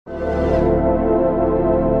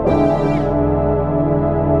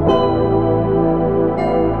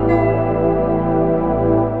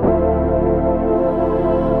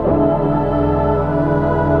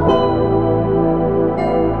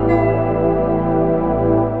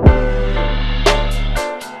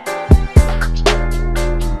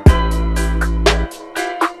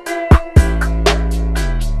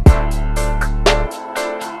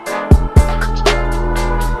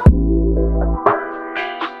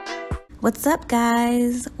What's up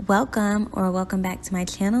guys? Welcome back to my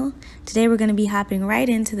channel. Today we're going to be hopping right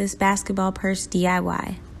into this basketball purse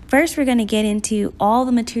DIY. First we're going to get into all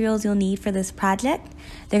the materials you'll need for this project.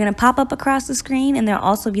 They're going to pop up across the screen and they'll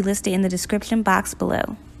also be listed in the description box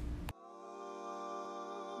below.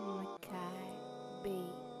 Makaih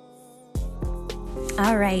Beats.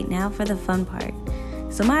 Alright, now for the fun part.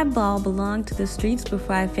 So my ball belonged to the streets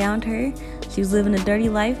before I found her. She was living a dirty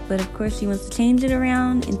life, but of course she wants to change it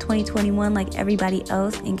around in 2021 like everybody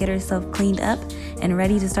else and get herself cleaned up and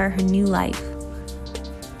ready to start her new life.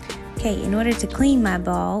 Okay, in order to clean my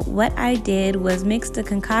ball, what I did was mix a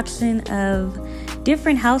concoction of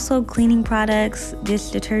different household cleaning products, dish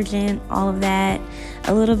detergent, all of that,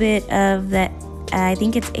 a little bit of that. I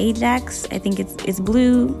think it's Ajax. I think it's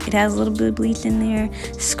blue. It has a little bit of bleach in there.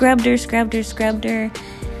 Scrubbed her. Took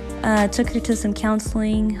her to some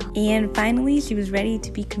counseling. And finally, she was ready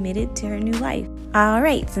to be committed to her new life.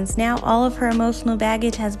 Alright, since now all of her emotional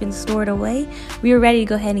baggage has been stored away, we are ready to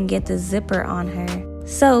go ahead and get the zipper on her.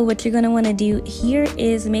 So what you're going to want to do here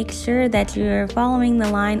is make sure that you're following the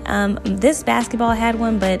line. This basketball had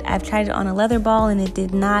one, but I've tried it on a leather ball and it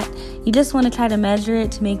did not. You just want to try to measure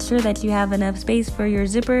it to make sure that you have enough space for your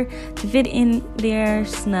zipper to fit in there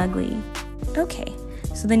snugly. Okay,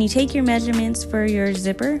 so then you take your measurements for your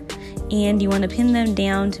zipper and you want to pin them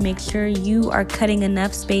down to make sure you are cutting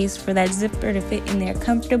enough space for that zipper to fit in there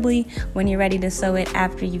comfortably when you're ready to sew it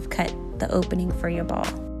after you've cut the opening for your ball.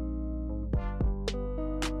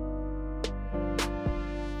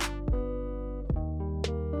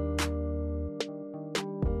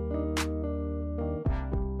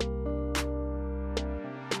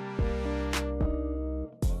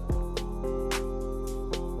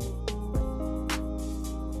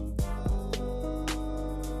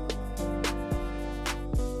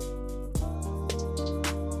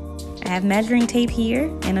 I have measuring tape here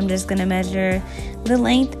and I'm just going to measure the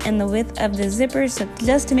length and the width of the zipper, so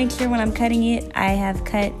just to make sure when I'm cutting it I have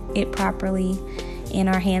cut it properly and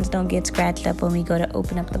our hands don't get scratched up when we go to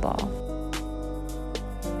open up the ball.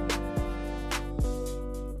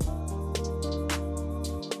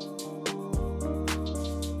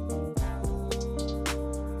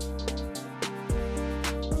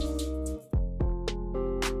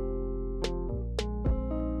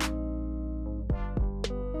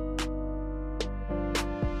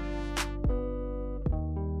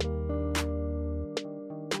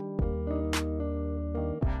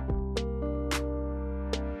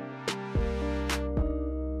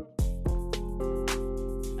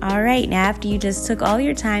 Alright, now after you just took all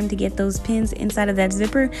your time to get those pins inside of that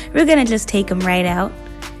zipper, we're going to just take them right out.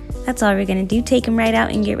 That's all we're going to do, take them right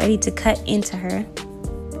out and get ready to cut into her.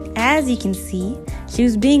 As you can see, she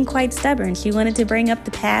was being quite stubborn. She wanted to bring up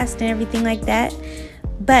the past and everything like that,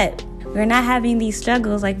 but we're not having these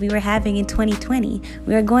struggles like we were having in 2020.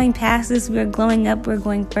 We are going past this, we are glowing up, we're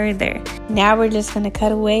going further. Now we're just going to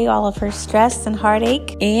cut away all of her stress and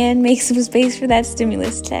heartache and make some space for that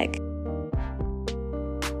stimulus check.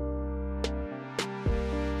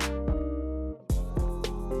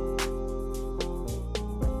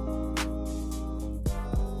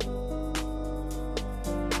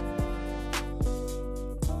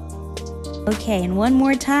 Okay, and one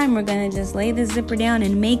more time, we're going to just lay the zipper down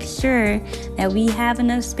and make sure that we have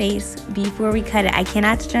enough space before we cut it. I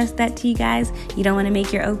cannot stress that to you guys. You don't want to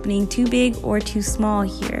make your opening too big or too small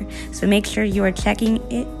here. So make sure you are checking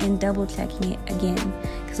it and double checking it again.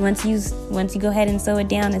 Because once you go ahead and sew it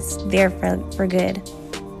down, it's there for good.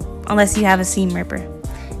 Unless you have a seam ripper.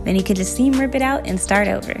 Then you can just seam rip it out and start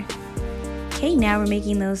over. Okay, now we're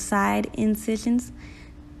making those side incisions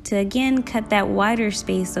to again cut that wider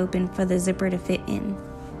space open for the zipper to fit in.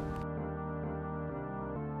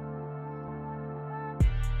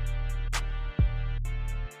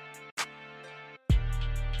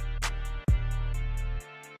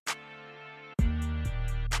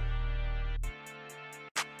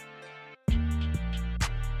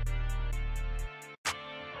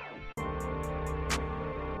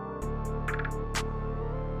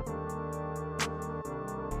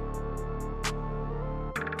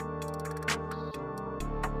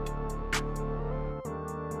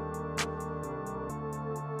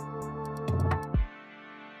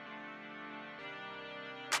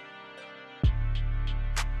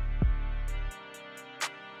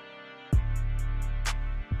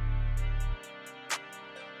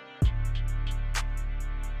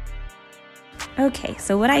 Okay,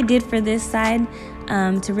 so what I did for this side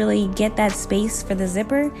to really get that space for the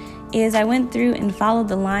zipper is I went through and followed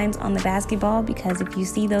the lines on the basketball, because if you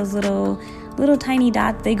see those little tiny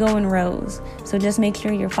dots, they go in rows. So just make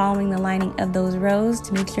sure you're following the lining of those rows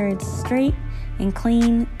to make sure it's straight and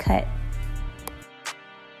clean cut.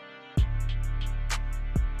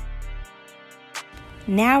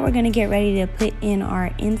 Now we're going to get ready to put in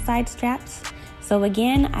our inside straps. So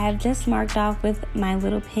again, I've just marked off with my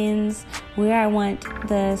little pins where I want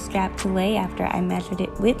the strap to lay after I measured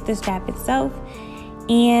it with the strap itself.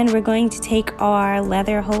 And we're going to take our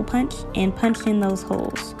leather hole punch and punch in those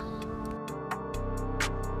holes.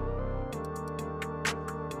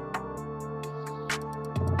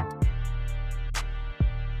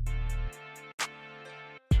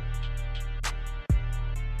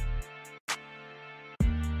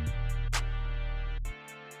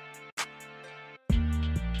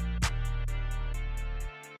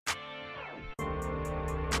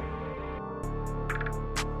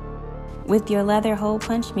 With your leather hole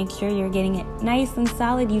punch, make sure you're getting it nice and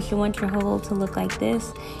solid. You should want your hole to look like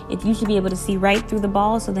this. You should be able to see right through the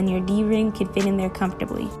ball, so then your D-ring could fit in there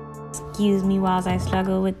comfortably. Excuse me while I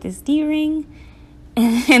struggle with this D-ring.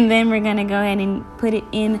 And then we're gonna go ahead and put it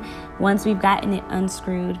in once we've gotten it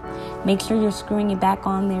unscrewed. Make sure you're screwing it back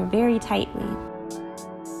on there very tightly.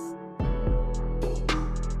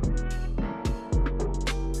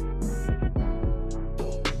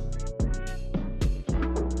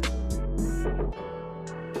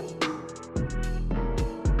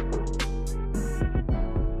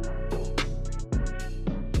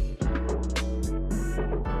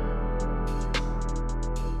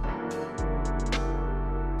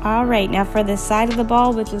 Alright, now for the side of the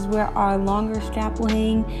ball, which is where our longer strap will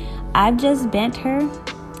hang, I've just bent her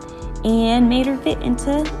and made her fit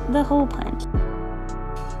into the hole punch.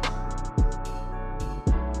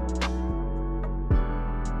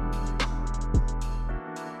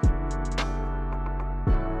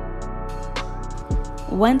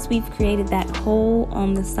 Once we've created that hole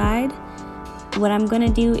on the side, what I'm going to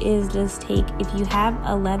do is just take, if you have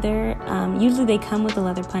a leather, usually they come with a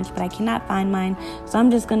leather punch, but I cannot find mine. So I'm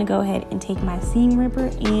just going to go ahead and take my seam ripper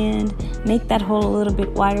and make that hole a little bit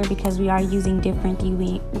wider because we are using different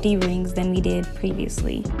D-rings than we did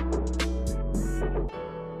previously.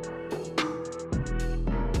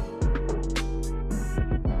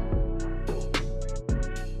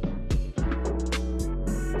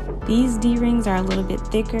 These D-rings are a little bit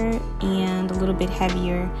thicker and a little bit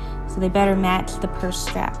heavier, so they better match the purse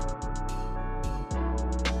strap.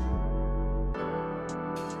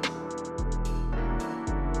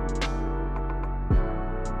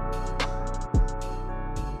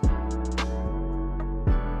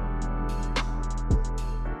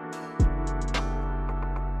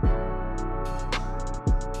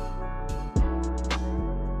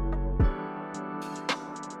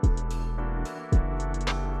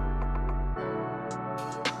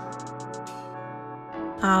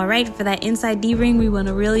 Alright, for that inside D-ring, we want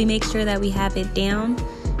to really make sure that we have it down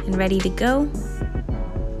and ready to go.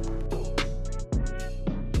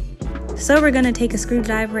 So we're going to take a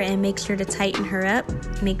screwdriver and make sure to tighten her up.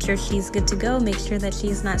 Make sure she's good to go. Make sure that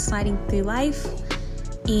she's not sliding through life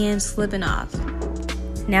and slipping off.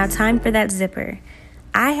 Now time for that zipper.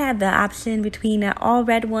 I had the option between an all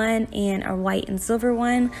red one and a white and silver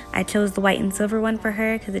one. I chose the white and silver one for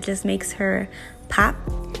her because it just makes her pop.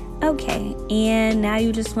 Okay, and now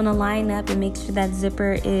you just want to line up and make sure that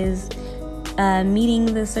zipper is meeting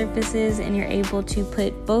the surfaces, and you're able to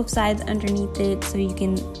put both sides underneath it so you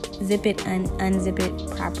can zip it and unzip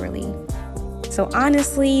it properly. So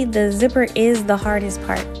honestly, the zipper is the hardest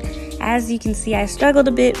part. As you can see, I struggled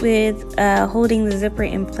a bit with holding the zipper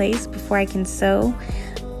in place before I can sew,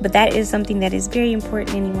 but that is something that is very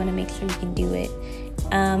important and you want to make sure you can do it.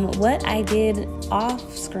 What I did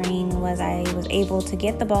off screen was I was able to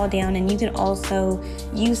get the ball down, and you can also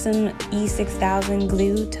use some E6000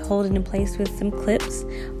 glue to hold it in place with some clips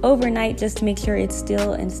overnight just to make sure it's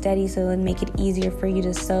still and steady, so it'll make it easier for you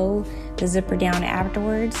to sew the zipper down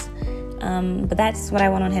afterwards. But that's what I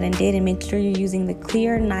went on ahead and did, and make sure you're using the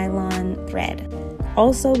clear nylon thread.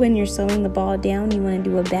 Also, when you're sewing the ball down, you want to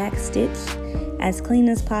do a back stitch as clean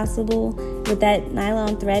as possible. With that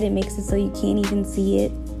nylon thread, it makes it so you can't even see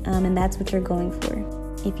it, and that's what you're going for.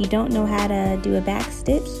 If you don't know how to do a back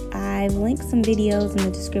stitch, I've linked some videos in the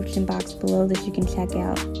description box below that you can check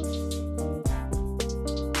out.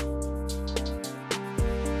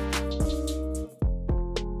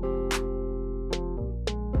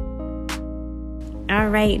 All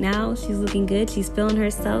right, now she's looking good. She's feeling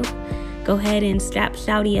herself. Go ahead and strap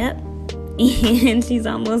Shouty up, and she's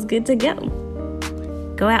almost good to go.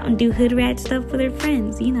 Go out and do hood rat stuff with her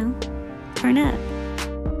friends, you know, turn up.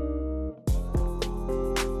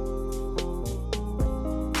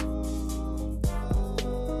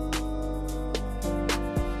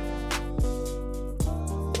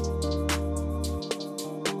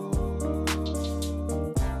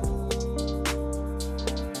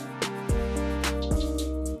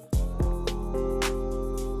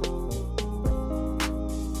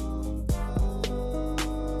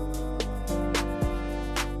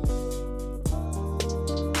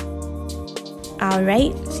 All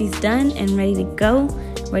right, she's done and ready to go.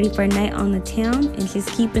 Ready for a night on the town, and she's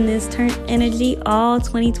keeping this turnt energy all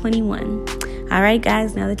 2021. All right,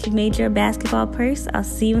 guys, now that you've made your basketball purse, I'll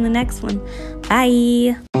see you in the next one.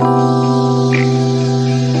 Bye.